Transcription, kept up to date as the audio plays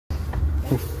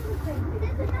Yeah.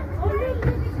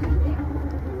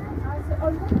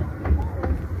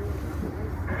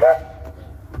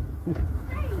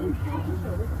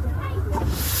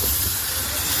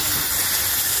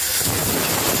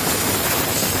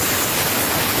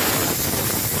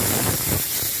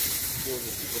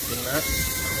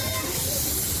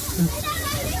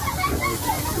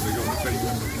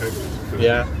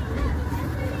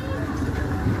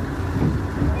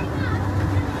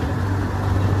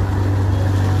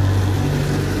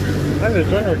 And the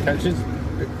joiner catches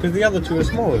because the other two are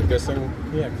smaller. Guessing,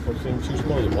 yeah, because I've seen two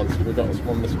smaller ones. We've got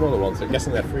one of the smaller ones. So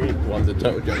guessing they're three ones are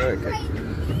total joiner catch.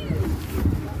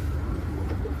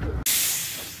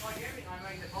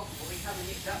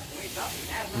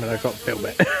 I mean, I got a little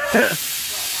bit.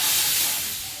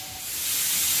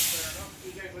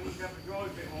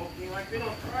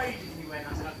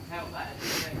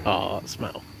 Oh, that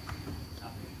smell.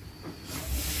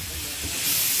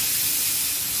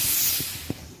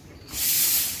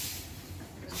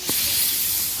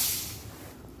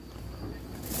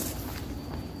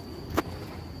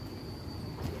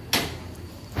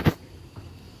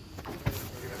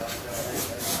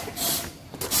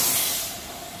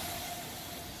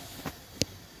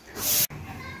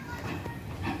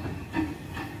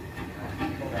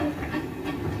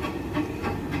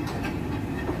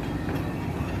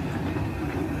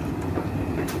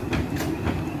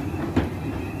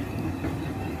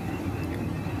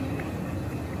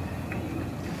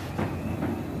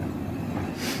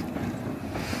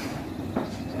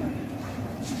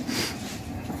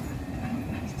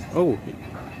 Oh,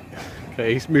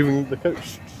 okay, he's moving the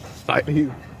coach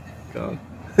slightly. Gone.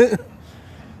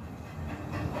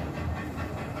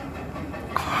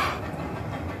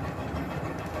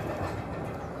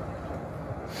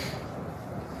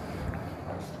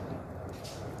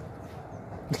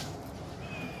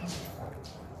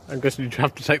 I'm guessing you'd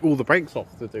have to take all the brakes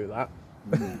off to do that.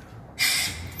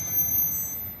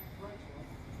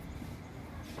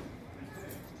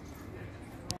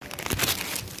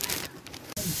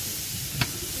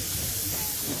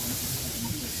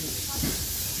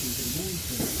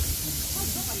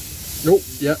 Oh,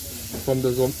 yeah.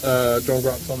 Fonda's on, John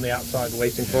Grant's on the outside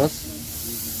waiting for us.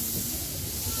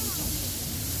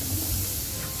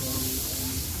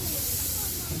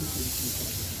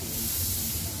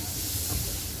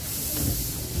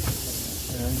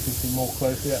 Yeah, you can see more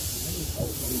closely. Yeah.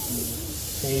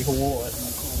 Can you hold it?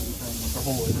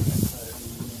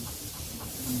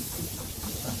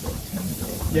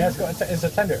 Yeah, it's a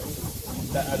tender.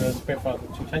 And there's a bit further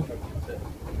to tender.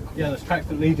 Yeah, there's tracks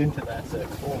that lead into there, so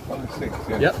 4, 5, 6,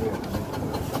 yeah. Yep.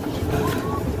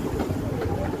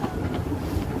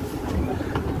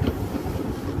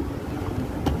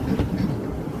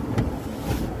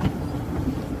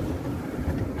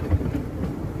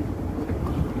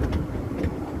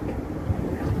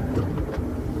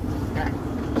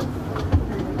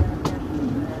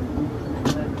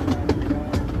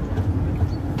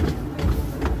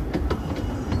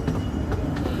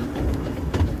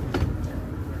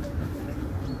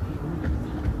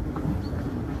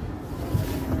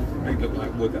 Look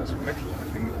like wood, that's metal, I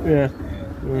think. Yeah.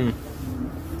 Mm.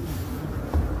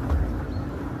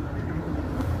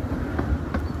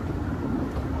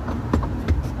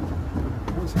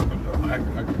 What's happened?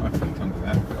 I felt under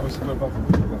that. I was above them,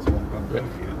 that's what I've done.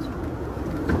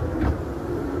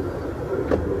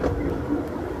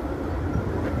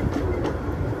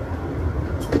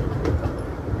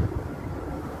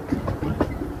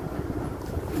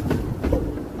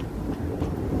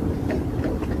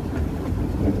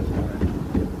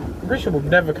 Richard will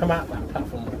never come out that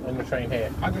platform on the train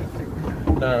here. I don't think.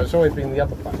 No, it's always been the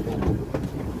other platform.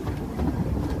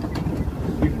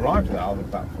 We've arrived at that other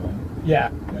platform.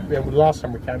 Yeah. Yeah, well, the last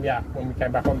time we came, yeah, when we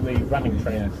came back on the running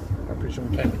train, yes. I'm pretty sure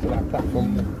we came to that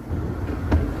platform.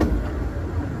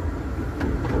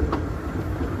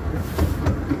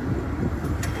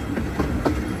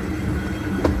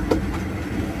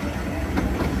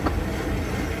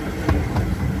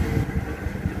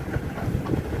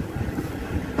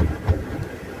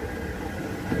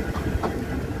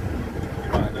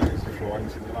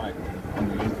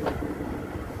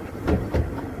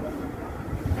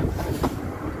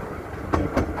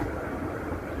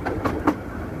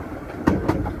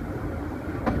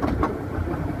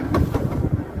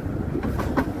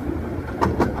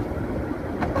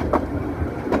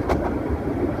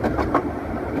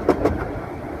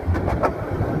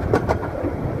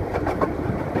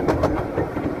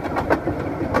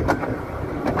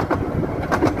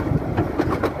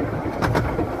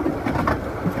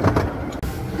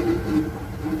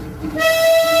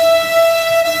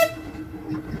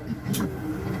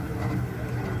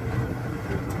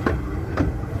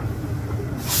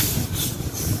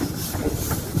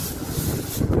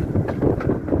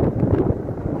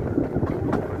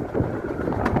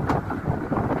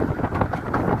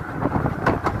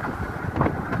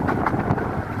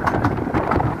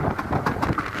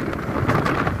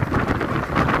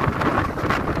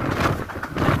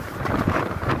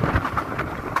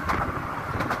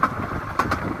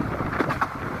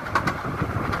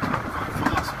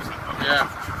 Yeah.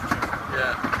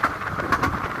 Yeah.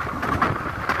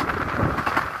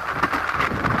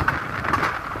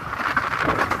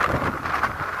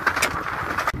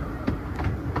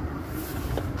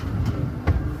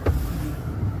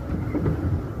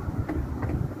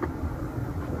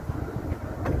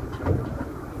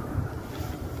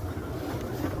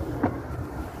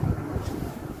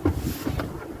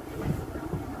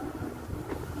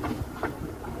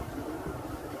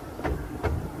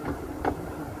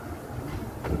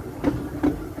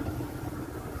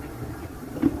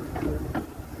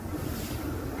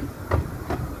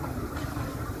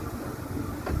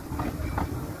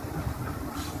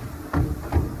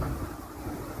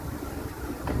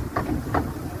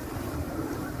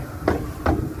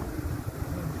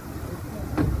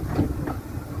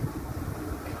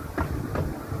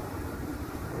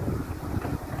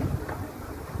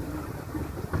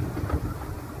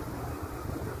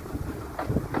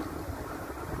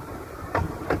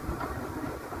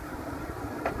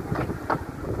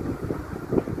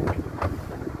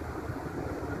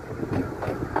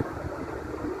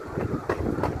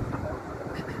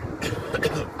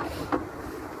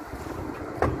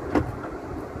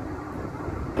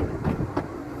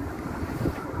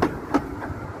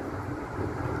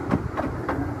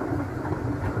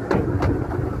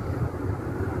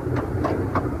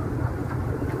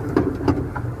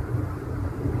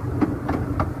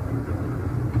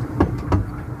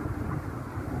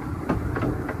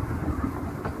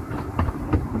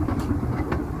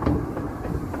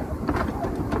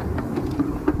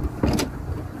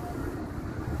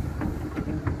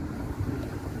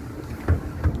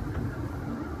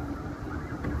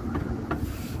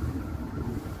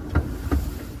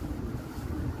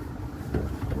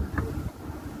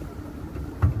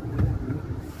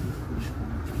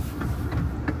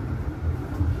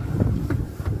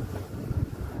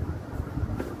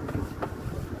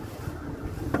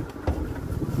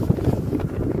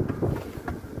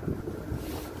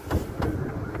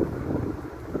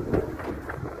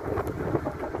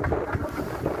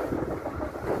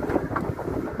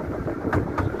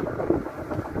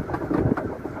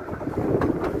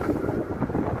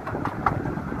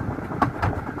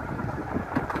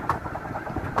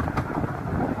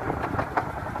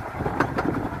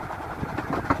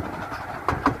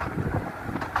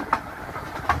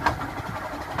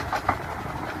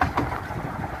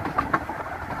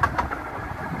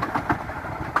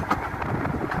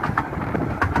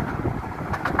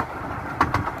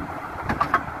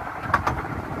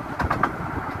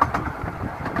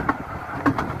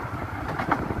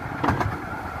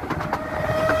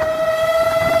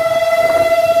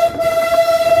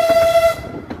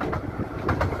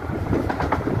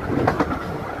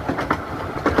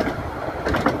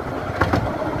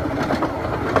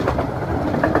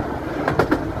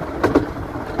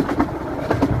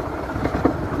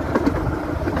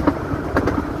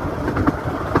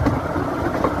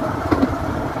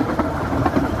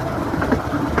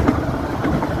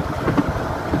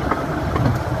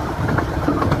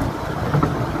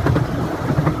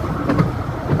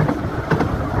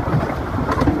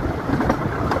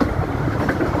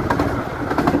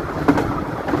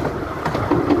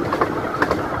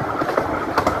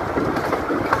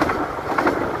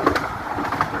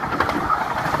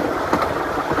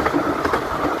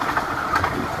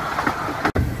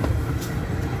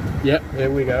 Yep, here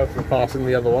we go, we're passing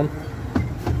the other one.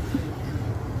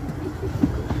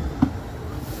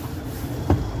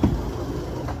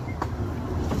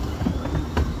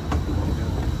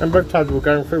 And both times we're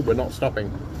going through, we're not stopping.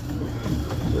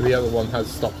 But the other one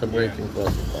has stopped and waiting for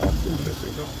us to pass.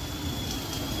 Interesting.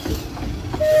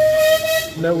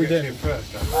 No, we didn't.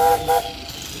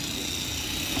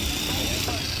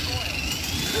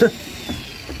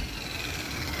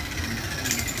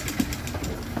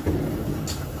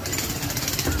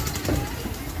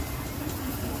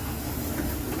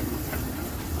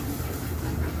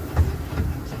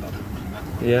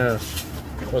 Yeah.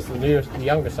 What's the newest, the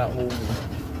youngest out of all of them?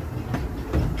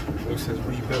 Well, it says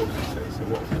rebuild, so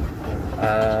what?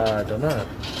 I don't know.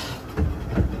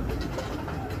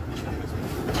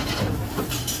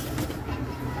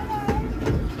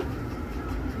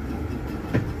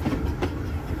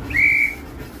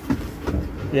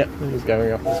 Yep, he's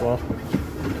going up as well.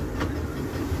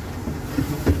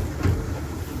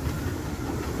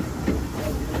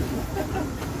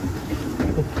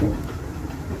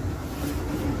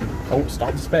 Oh,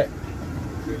 start to spit.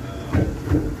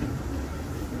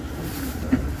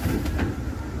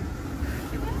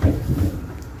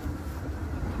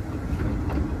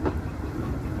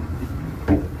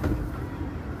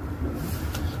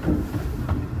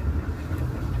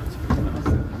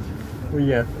 Well,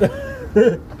 yeah.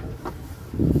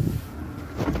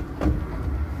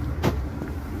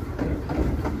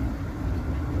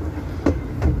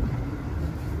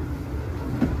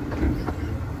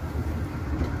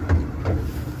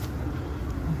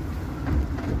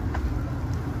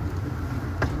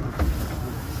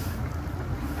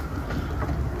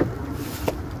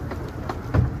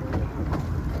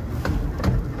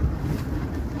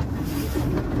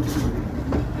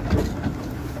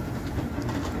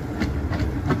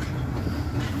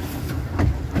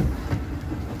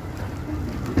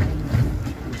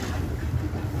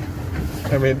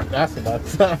 I mean, that's a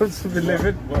nice house to be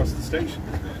living. Well, it's the station,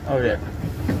 isn't it? Oh, yeah.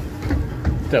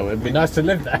 So it'd be nice to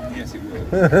live there. Yes, it will.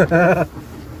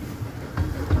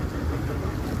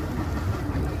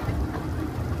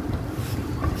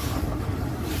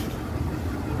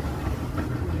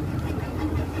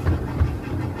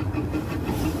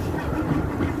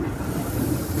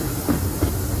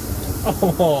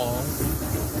 Oh,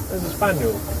 there's a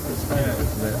spaniel. It's a spaniel,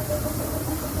 isn't it?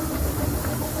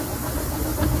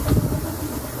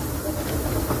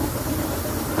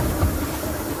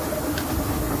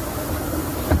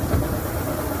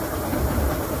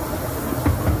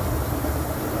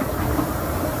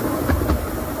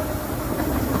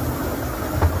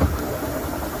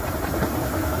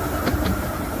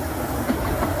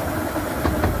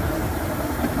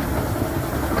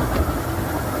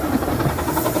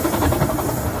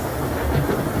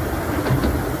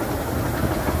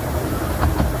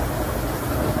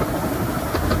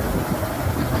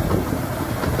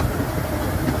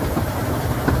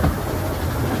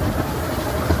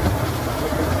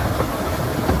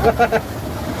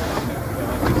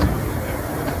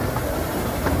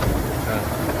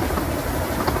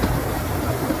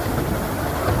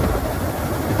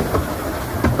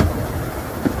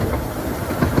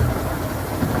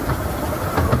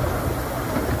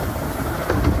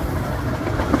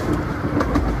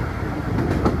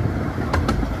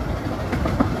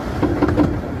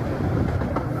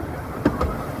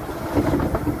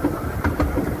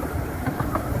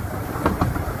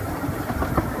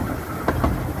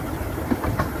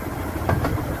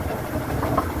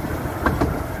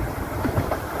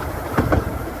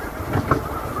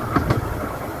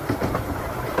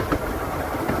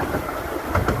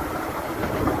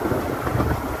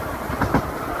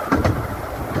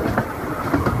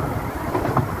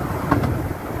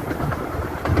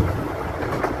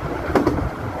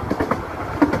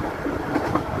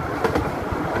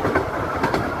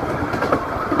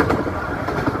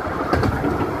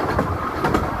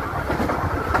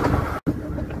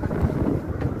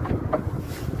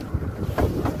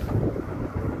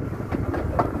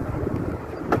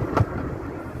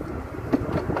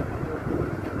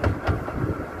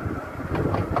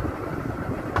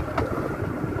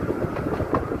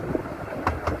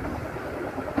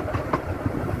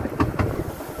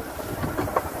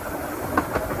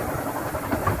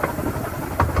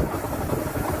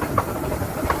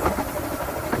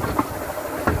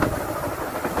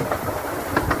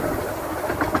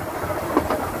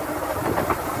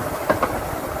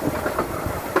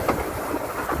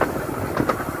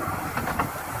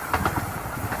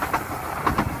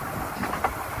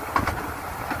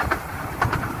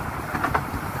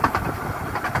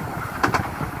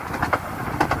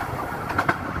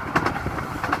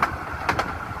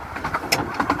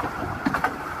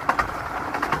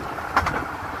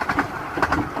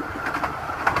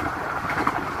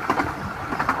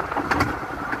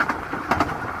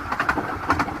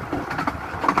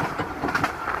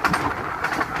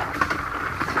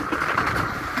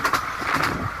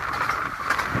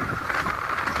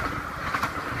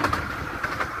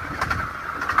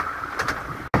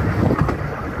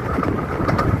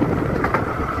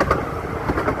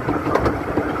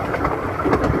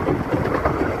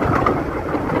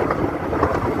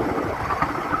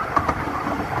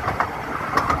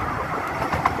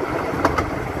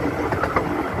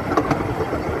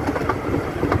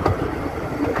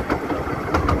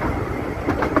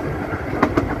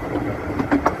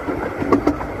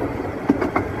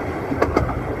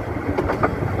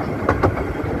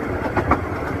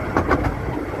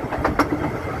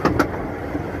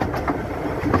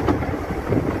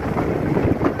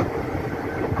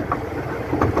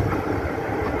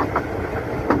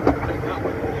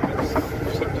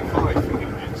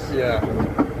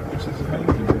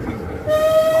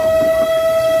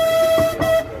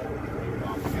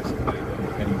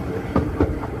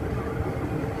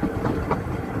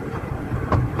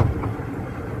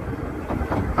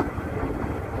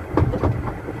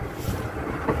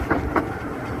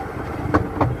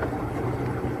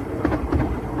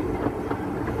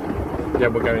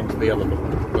 then we're going to the other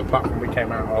the platform we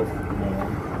came out of.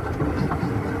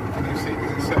 You see,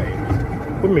 does it say?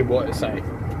 What do you mean, what it say?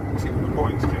 You see all the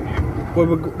points, can you?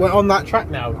 Well, we're on that track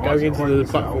now, going into the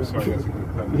platform. Oh, sorry, that's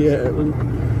good. Yeah.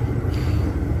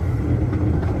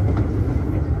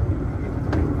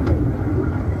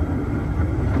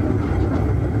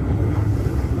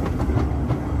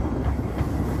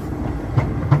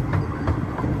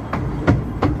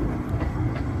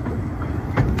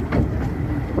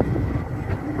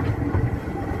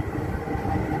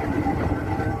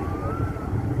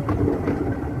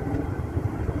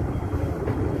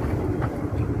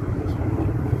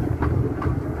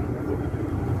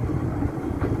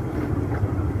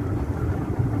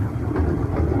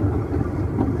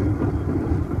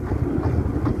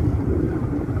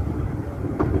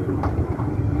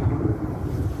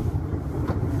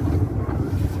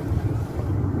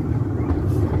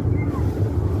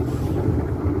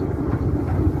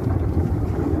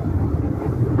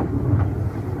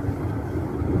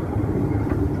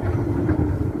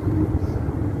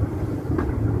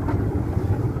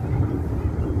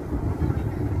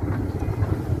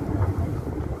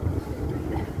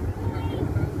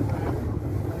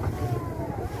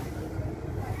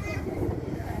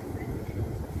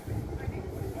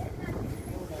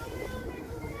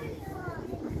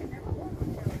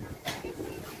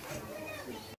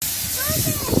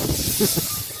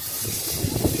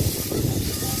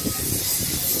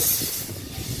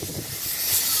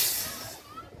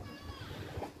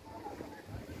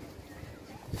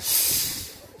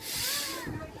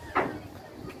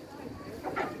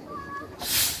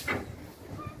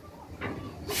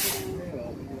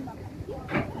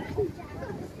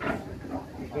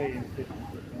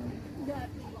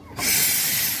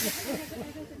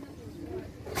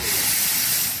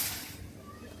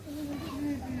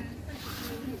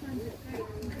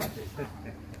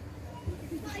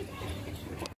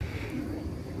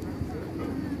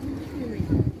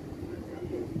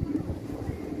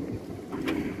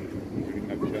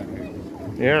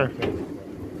 Yeah.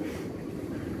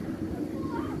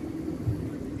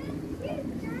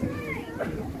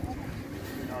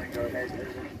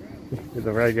 With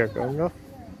the radio going off.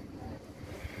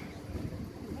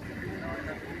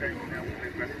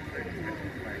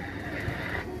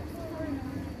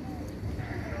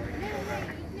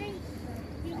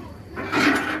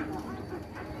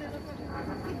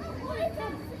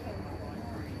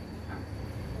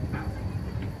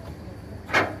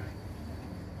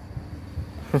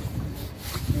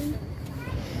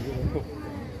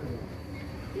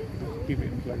 Keep it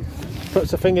in place.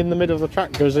 Puts a thing in the middle of the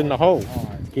track, goes in the hole.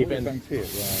 Oh, Keep it in. Right.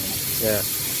 Yeah.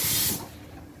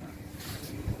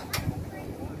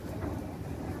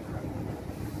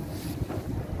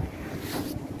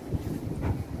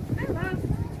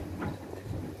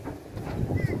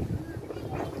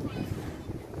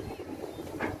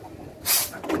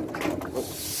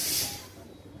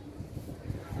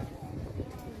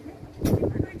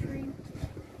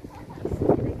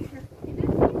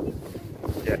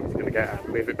 Yeah, he's going to get out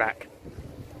and move it back.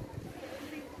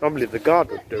 Normally the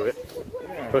guard would do it.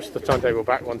 Yeah. Push the turntable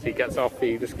back once he gets off,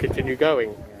 you just continue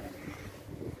going.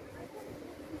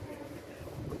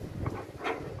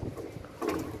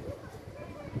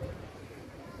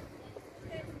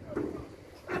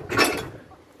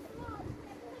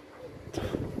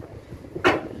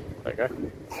 There you go.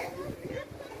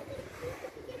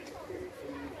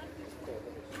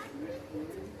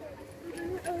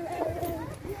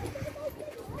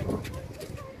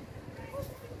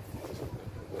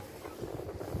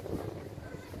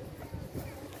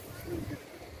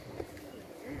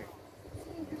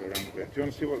 Do you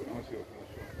want to see what? I want to see what.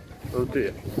 Oh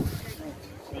dear.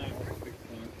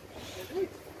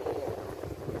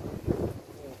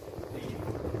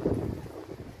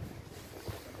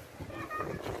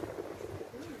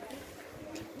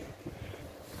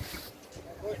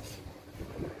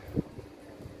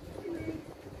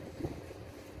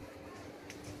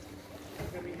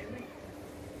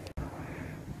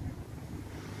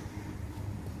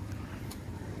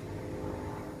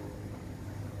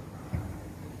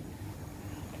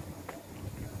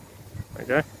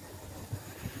 Okay.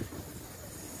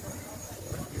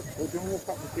 Well, do you want to walk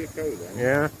up and see it go then?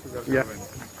 Yeah. Yeah.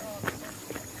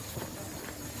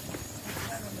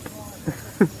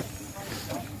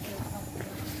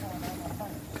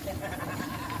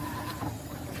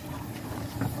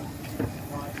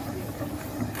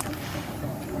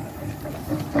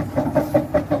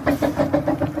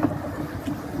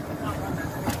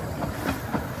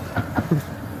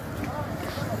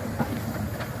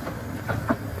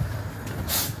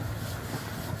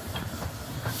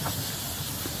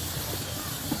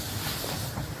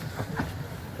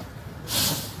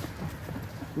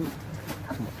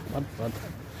 Come on, bud.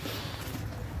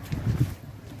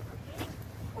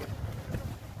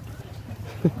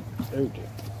 Oh dear.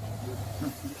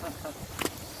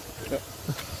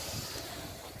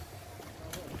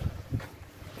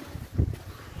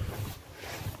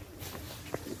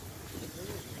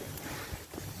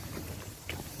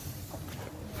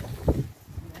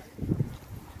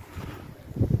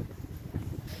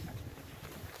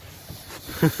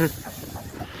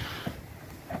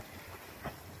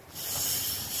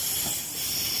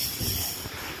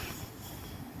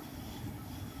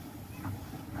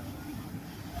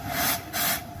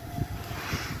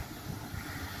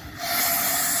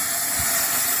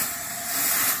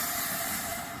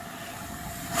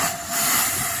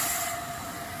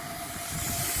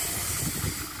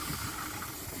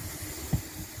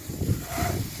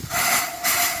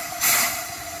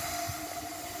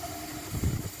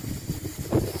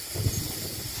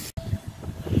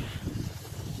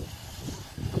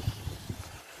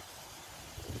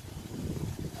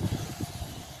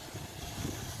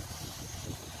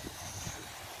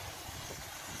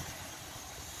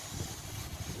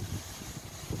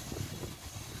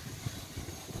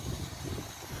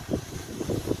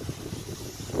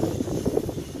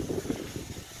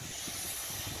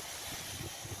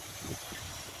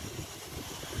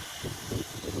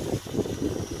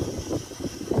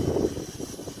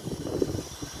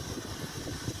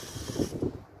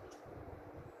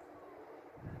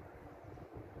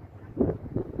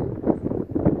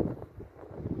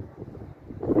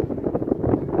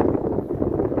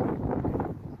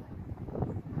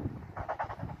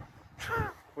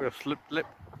 We have slipped lip.